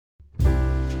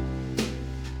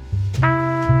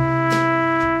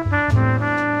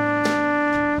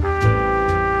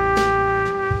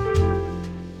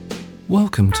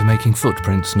Welcome to Making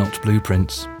Footprints, Not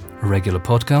Blueprints, a regular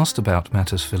podcast about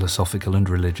matters philosophical and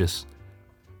religious.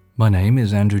 My name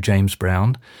is Andrew James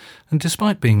Brown, and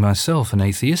despite being myself an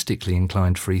atheistically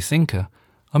inclined free thinker,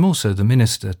 I'm also the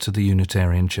minister to the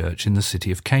Unitarian Church in the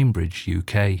city of Cambridge,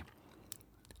 UK.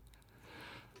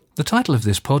 The title of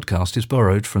this podcast is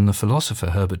borrowed from the philosopher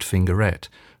Herbert Fingarette,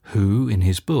 who, in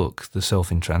his book, The Self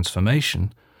in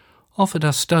Transformation, offered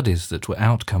us studies that were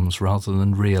outcomes rather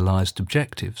than realised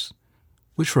objectives,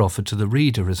 which were offered to the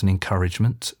reader as an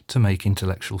encouragement to make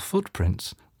intellectual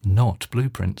footprints, not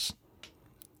blueprints.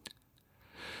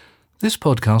 This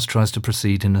podcast tries to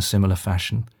proceed in a similar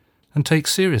fashion and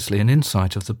takes seriously an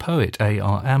insight of the poet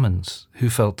A.R. Ammons, who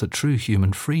felt that true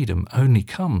human freedom only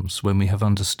comes when we have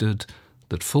understood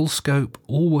that full scope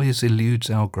always eludes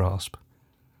our grasp,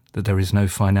 that there is no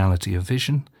finality of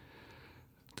vision,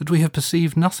 that we have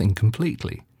perceived nothing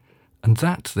completely, and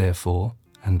that, therefore,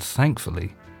 and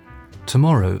thankfully,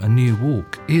 tomorrow a new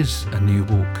walk is a new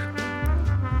walk.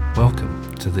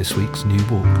 Welcome to this week's New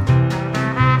Walk.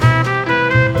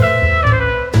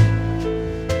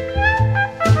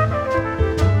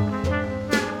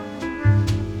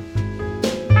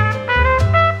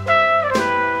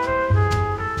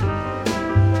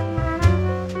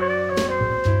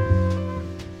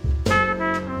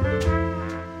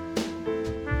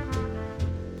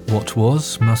 What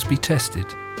was must be tested.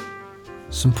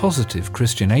 Some positive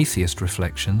Christian atheist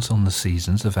reflections on the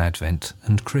seasons of Advent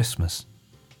and Christmas.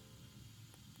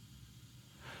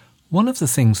 One of the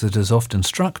things that has often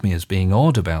struck me as being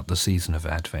odd about the season of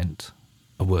Advent,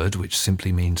 a word which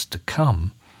simply means to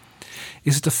come,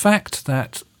 is the fact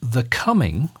that the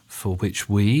coming for which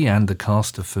we and the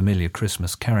cast of familiar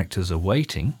Christmas characters are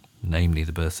waiting, namely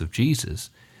the birth of Jesus,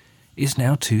 is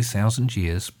now 2,000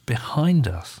 years behind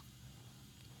us.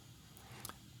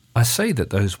 I say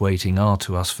that those waiting are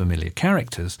to us familiar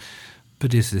characters,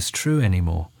 but is this true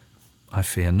anymore? I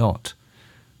fear not.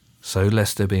 So,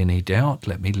 lest there be any doubt,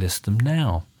 let me list them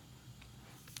now.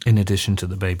 In addition to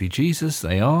the baby Jesus,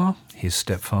 they are his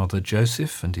stepfather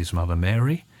Joseph and his mother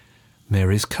Mary,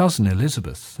 Mary's cousin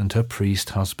Elizabeth and her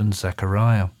priest husband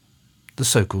Zachariah, the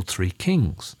so-called three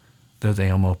kings, though they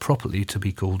are more properly to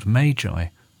be called magi,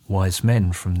 wise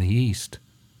men from the east,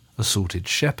 assorted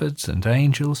shepherds and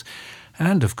angels,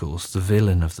 and, of course, the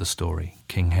villain of the story,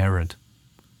 King Herod.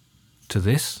 To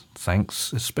this,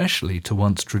 thanks especially to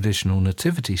once traditional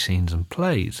nativity scenes and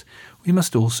plays, we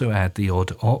must also add the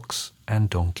odd ox and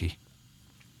donkey.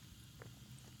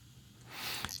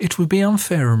 It would be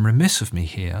unfair and remiss of me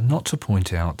here not to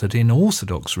point out that in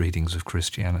orthodox readings of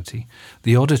Christianity,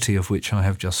 the oddity of which I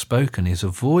have just spoken is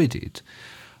avoided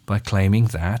by claiming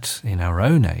that, in our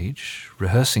own age,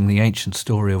 rehearsing the ancient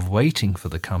story of waiting for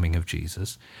the coming of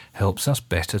Jesus helps us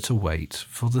better to wait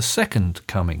for the second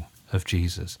coming of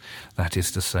Jesus, that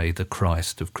is to say, the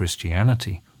Christ of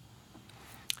Christianity.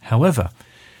 However,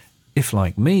 if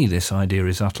like me this idea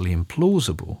is utterly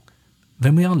implausible,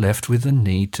 then we are left with the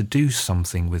need to do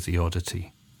something with the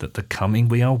oddity, that the coming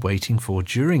we are waiting for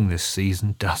during this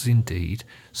season does indeed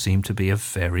seem to be a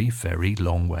very, very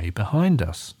long way behind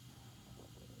us.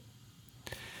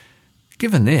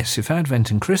 Given this, if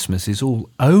Advent and Christmas is all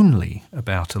only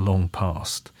about a long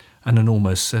past and an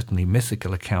almost certainly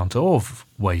mythical account of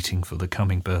waiting for the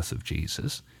coming birth of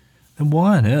Jesus, then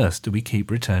why on earth do we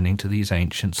keep returning to these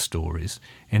ancient stories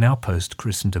in our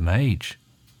post-Christendom age?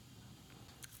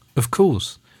 Of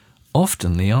course,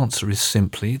 often the answer is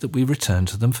simply that we return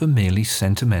to them for merely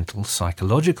sentimental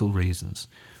psychological reasons,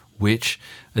 which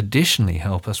additionally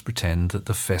help us pretend that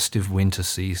the festive winter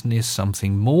season is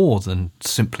something more than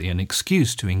simply an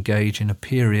excuse to engage in a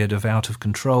period of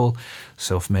out-of-control,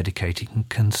 self-medicating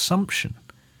consumption,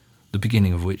 the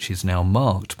beginning of which is now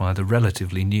marked by the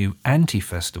relatively new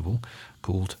anti-festival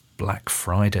called Black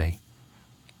Friday.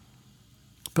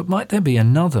 But might there be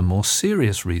another, more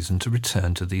serious reason to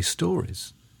return to these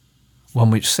stories? One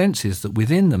which senses that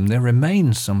within them there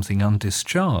remains something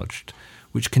undischarged,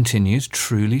 which continues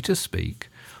truly to speak,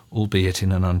 albeit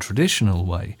in an untraditional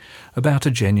way, about a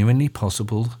genuinely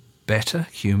possible, better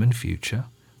human future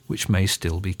which may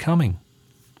still be coming.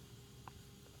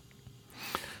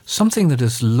 Something that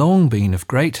has long been of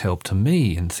great help to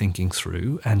me in thinking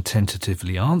through and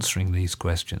tentatively answering these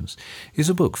questions is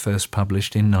a book first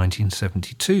published in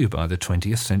 1972 by the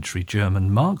 20th century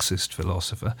German Marxist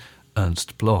philosopher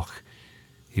Ernst Bloch.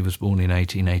 He was born in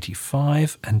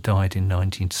 1885 and died in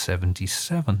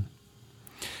 1977.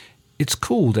 It's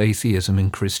called Atheism in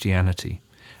Christianity,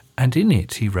 and in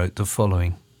it he wrote the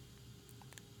following,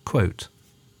 quote,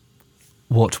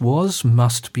 "What was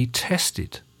must be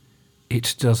tested.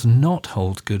 It does not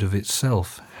hold good of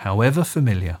itself, however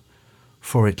familiar,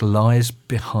 for it lies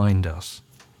behind us.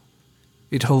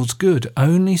 It holds good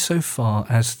only so far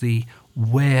as the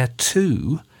where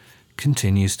to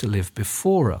continues to live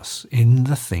before us in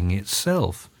the thing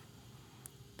itself.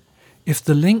 If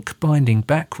the link binding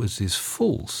backwards is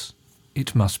false,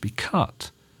 it must be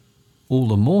cut, all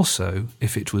the more so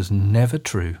if it was never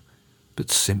true,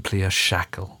 but simply a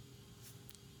shackle."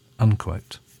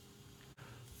 Unquote.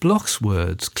 Bloch's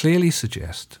words clearly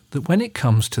suggest that when it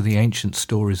comes to the ancient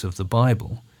stories of the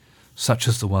Bible, such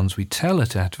as the ones we tell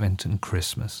at Advent and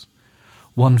Christmas,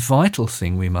 one vital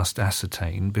thing we must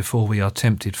ascertain before we are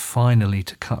tempted finally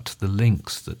to cut the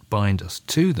links that bind us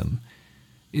to them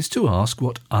is to ask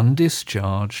what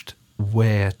undischarged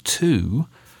where to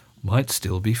might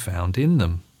still be found in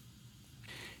them.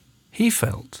 He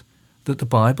felt that the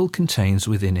Bible contains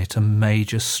within it a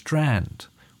major strand,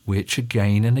 which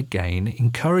again and again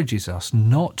encourages us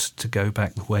not to go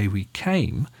back the way we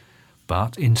came,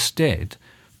 but instead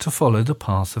to follow the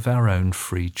path of our own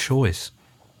free choice.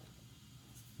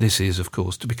 This is, of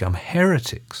course, to become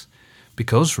heretics,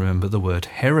 because remember the word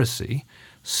heresy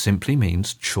simply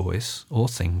means choice or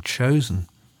thing chosen.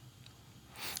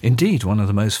 Indeed, one of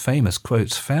the most famous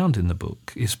quotes found in the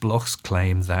book is Bloch's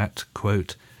claim that,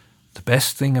 quote, "the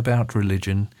best thing about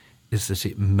religion is that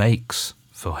it makes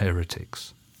for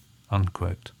heretics."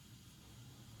 Unquote.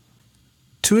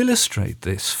 To illustrate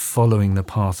this following the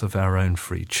path of our own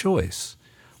free choice,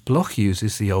 Bloch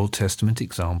uses the Old Testament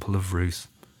example of Ruth.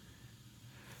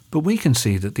 But we can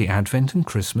see that the Advent and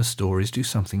Christmas stories do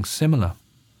something similar.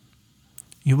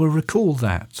 You will recall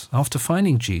that, after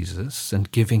finding Jesus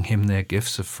and giving him their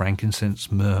gifts of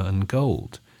frankincense, myrrh and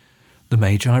gold, the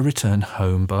Magi return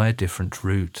home by a different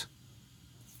route.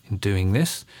 In doing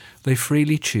this, they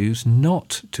freely choose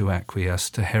not to acquiesce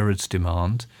to Herod's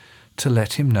demand to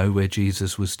let him know where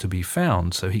Jesus was to be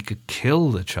found so he could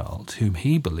kill the child whom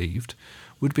he believed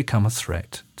would become a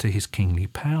threat to his kingly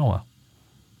power.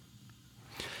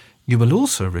 You will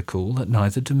also recall that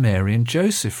neither do Mary and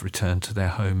Joseph return to their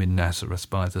home in Nazareth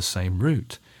by the same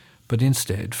route, but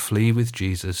instead flee with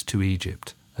Jesus to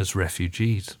Egypt as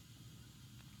refugees.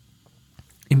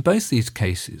 In both these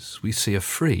cases, we see a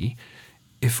free,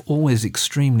 if always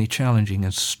extremely challenging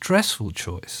and stressful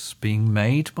choice being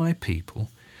made by people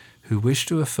who wish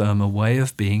to affirm a way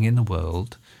of being in the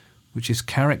world which is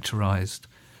characterized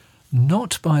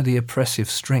not by the oppressive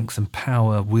strength and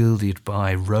power wielded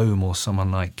by Rome or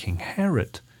someone like King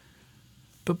Herod,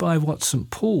 but by what St.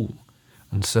 Paul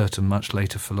and certain much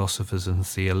later philosophers and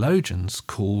theologians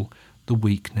call the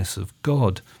weakness of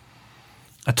God,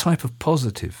 a type of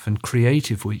positive and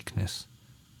creative weakness,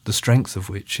 the strength of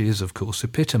which is, of course,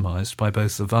 epitomized by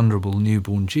both the vulnerable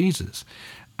newborn Jesus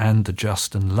and the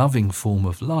just and loving form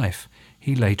of life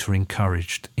he later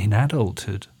encouraged in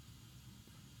adulthood.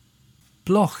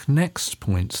 Bloch next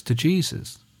points to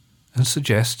Jesus and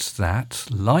suggests that,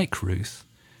 like Ruth,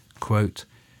 quote,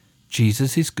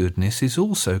 "Jesus' goodness is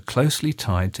also closely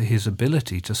tied to his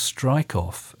ability to strike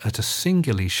off at a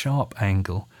singularly sharp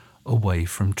angle away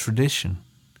from tradition."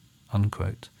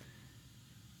 Unquote.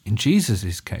 In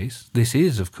Jesus' case, this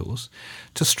is, of course,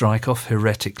 to strike off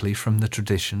heretically from the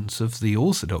traditions of the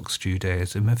Orthodox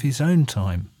Judaism of his own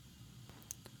time.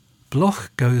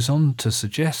 Bloch goes on to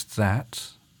suggest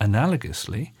that,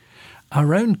 analogously,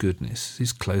 our own goodness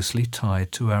is closely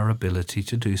tied to our ability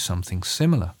to do something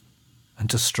similar,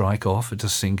 and to strike off at a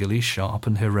singularly sharp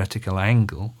and heretical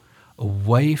angle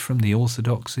away from the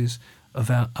orthodoxies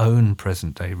of our own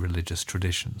present-day religious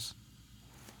traditions,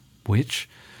 which,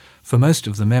 for most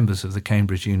of the members of the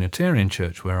Cambridge Unitarian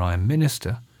Church where I am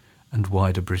minister, and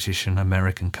wider British and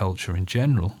American culture in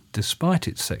general, despite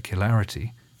its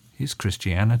secularity, is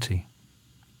Christianity.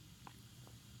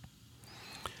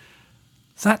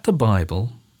 That the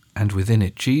Bible, and within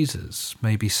it Jesus,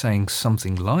 may be saying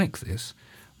something like this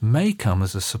may come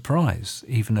as a surprise,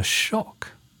 even a shock,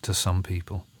 to some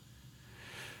people.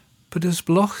 But as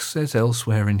Bloch says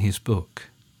elsewhere in his book,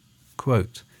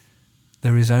 quote,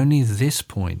 "There is only this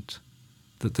point,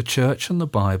 that the Church and the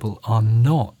Bible are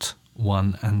not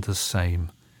one and the same.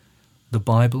 The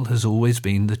Bible has always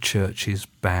been the Church's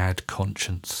bad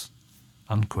conscience."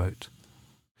 Unquote.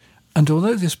 And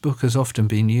although this book has often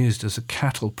been used as a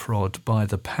cattle prod by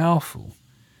the powerful,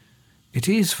 it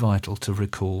is vital to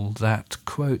recall that,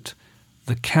 quote,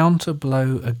 "the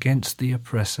counter-blow against the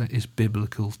oppressor is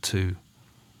biblical too,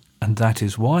 and that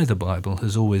is why the Bible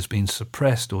has always been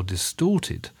suppressed or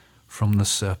distorted from the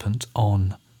serpent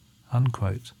on."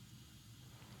 Unquote.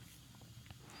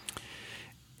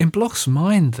 In Bloch's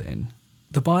mind, then,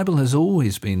 the Bible has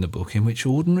always been the book in which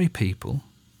ordinary people,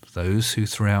 those who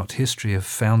throughout history have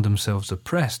found themselves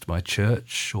oppressed by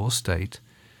church or state,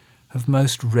 have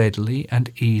most readily and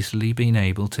easily been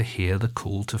able to hear the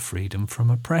call to freedom from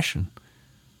oppression,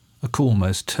 a call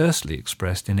most tersely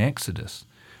expressed in Exodus,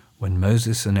 when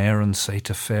Moses and Aaron say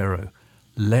to Pharaoh,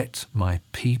 "Let my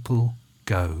people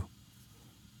go."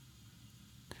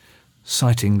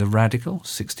 Citing the radical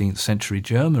 16th century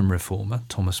German reformer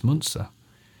Thomas Müntzer,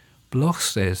 Bloch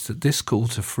says that this call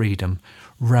to freedom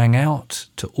rang out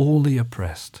to all the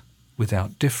oppressed,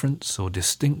 without difference or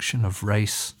distinction of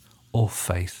race or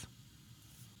faith.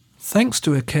 Thanks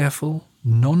to a careful,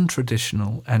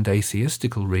 non-traditional and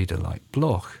atheistical reader like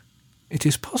Bloch, it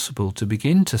is possible to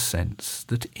begin to sense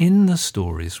that in the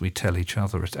stories we tell each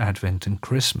other at Advent and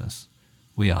Christmas,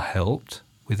 we are helped,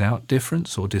 without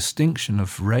difference or distinction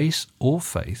of race or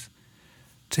faith,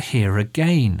 to hear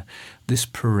again this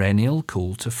perennial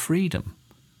call to freedom,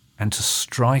 and to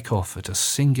strike off at a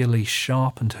singularly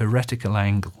sharp and heretical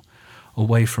angle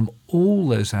away from all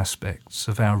those aspects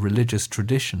of our religious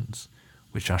traditions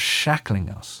which are shackling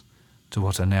us to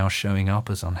what are now showing up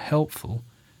as unhelpful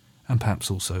and perhaps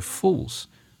also false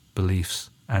beliefs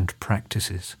and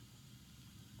practices.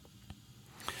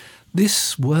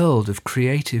 This world of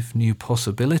creative new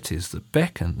possibilities that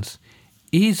beckons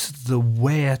is the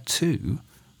where-to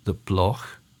that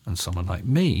Bloch, and someone like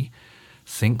me,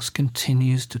 thinks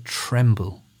continues to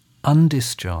tremble,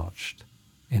 undischarged,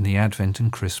 in the Advent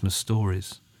and Christmas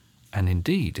stories, and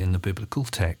indeed in the biblical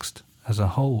text as a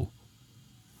whole.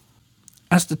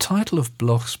 As the title of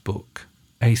Bloch's book,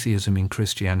 Atheism in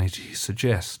Christianity,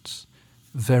 suggests,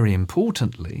 very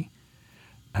importantly,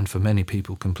 and for many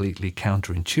people completely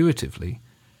counterintuitively,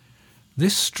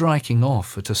 this striking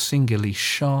off at a singularly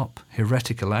sharp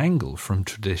heretical angle from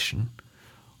tradition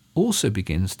also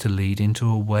begins to lead into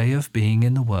a way of being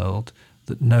in the world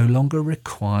that no longer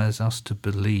requires us to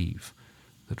believe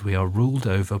that we are ruled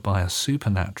over by a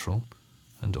supernatural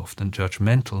and often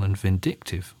judgmental and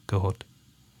vindictive God.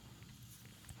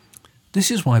 This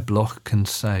is why Bloch can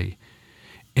say,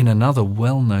 in another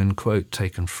well-known quote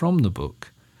taken from the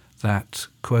book, that,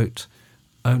 quote,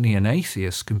 "Only an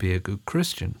atheist can be a good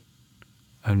Christian.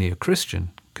 Only a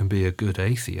Christian can be a good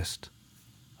atheist."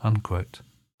 Unquote.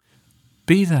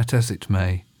 Be that as it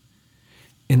may,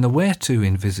 in the where-to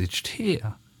envisaged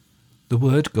here, the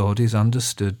word God is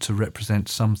understood to represent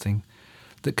something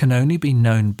that can only be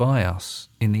known by us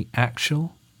in the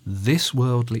actual,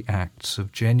 this-worldly acts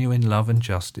of genuine love and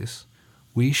justice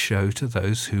we show to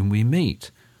those whom we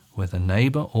meet, whether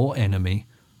neighbour or enemy,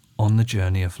 on the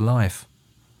journey of life.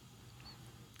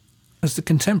 As the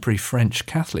contemporary French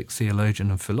Catholic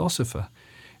theologian and philosopher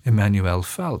Emmanuel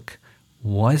Falque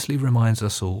wisely reminds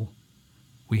us all,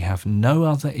 we have no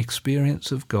other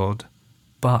experience of God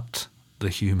but the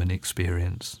human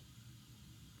experience.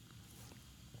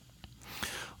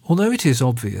 Although it is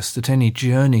obvious that any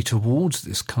journey towards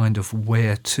this kind of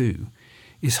where-to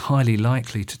is highly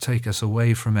likely to take us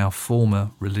away from our former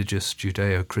religious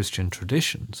Judeo-Christian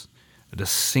traditions at a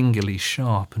singularly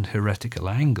sharp and heretical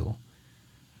angle,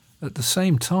 at the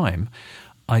same time,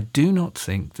 I do not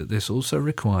think that this also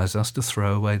requires us to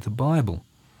throw away the Bible.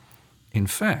 In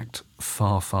fact,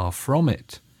 far, far from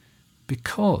it,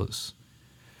 because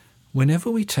whenever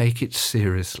we take it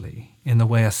seriously in the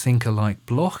way a thinker like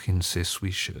Bloch insists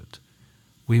we should,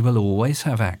 we will always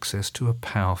have access to a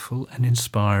powerful and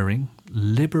inspiring,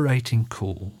 liberating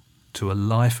call to a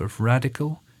life of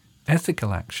radical,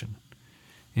 ethical action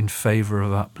in favour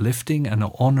of uplifting and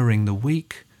honouring the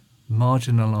weak,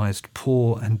 marginalised,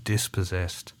 poor and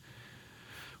dispossessed,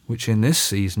 which in this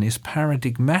season is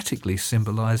paradigmatically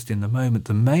symbolised in the moment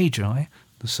the Magi,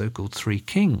 the so-called three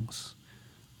kings,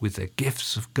 with their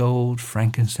gifts of gold,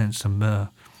 frankincense and myrrh,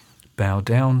 bow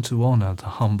down to honour the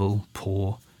humble,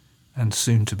 poor, and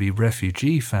soon-to-be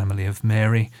refugee family of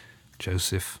Mary,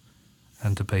 Joseph,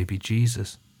 and the baby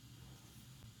Jesus.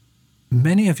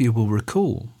 Many of you will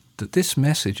recall that this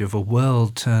message of a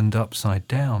world turned upside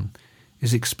down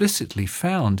is explicitly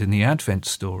found in the Advent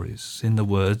stories in the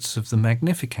words of the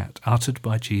Magnificat uttered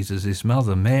by Jesus'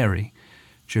 mother Mary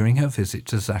during her visit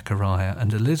to Zachariah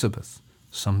and Elizabeth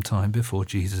some time before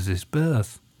Jesus'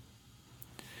 birth.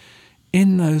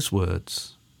 In those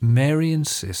words, Mary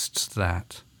insists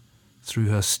that, through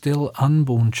her still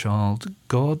unborn child,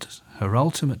 God, her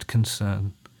ultimate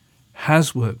concern,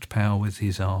 has worked power with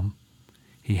his arm.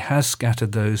 He has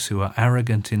scattered those who are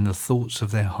arrogant in the thoughts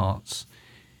of their hearts.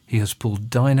 He has pulled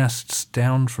dynasts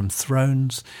down from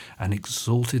thrones and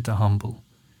exalted the humble.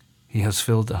 He has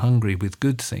filled the hungry with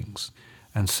good things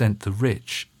and sent the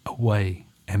rich away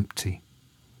empty.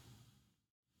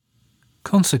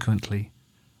 Consequently,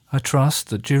 I trust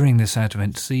that during this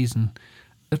Advent season,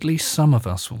 at least some of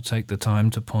us will take the time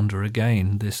to ponder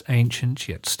again this ancient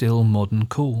yet still modern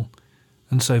call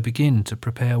and so begin to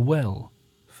prepare well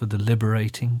for the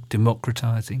liberating,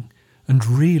 democratising, and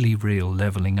really real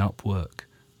levelling up work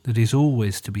that is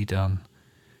always to be done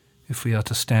if we are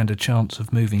to stand a chance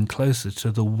of moving closer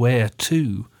to the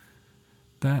where-to,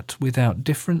 that without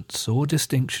difference or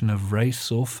distinction of race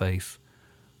or faith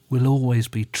will always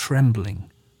be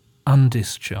trembling,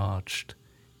 undischarged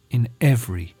in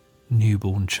every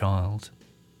newborn child.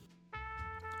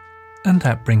 And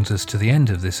that brings us to the end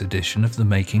of this edition of the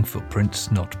Making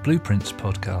Footprints, Not Blueprints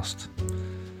podcast.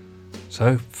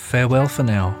 So farewell for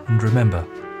now, and remember,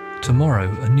 tomorrow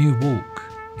a new walk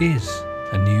is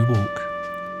a new walk.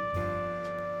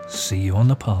 See you on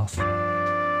the path.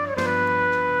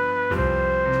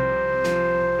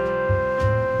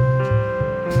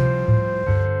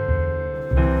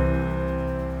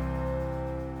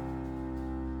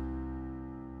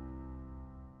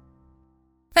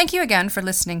 Thank you again for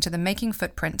listening to the Making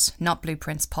Footprints, Not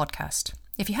Blueprints podcast.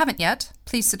 If you haven't yet,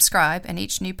 please subscribe and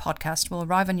each new podcast will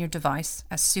arrive on your device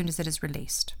as soon as it is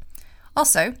released.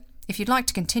 Also, if you'd like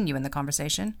to continue in the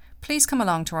conversation, please come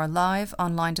along to our live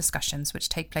online discussions which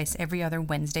take place every other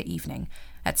Wednesday evening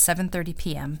at 7:30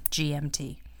 p.m.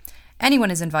 GMT.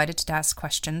 Anyone is invited to ask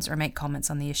questions or make comments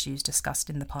on the issues discussed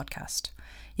in the podcast.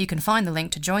 You can find the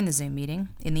link to join the Zoom meeting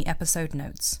in the episode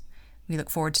notes. We look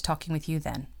forward to talking with you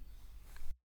then.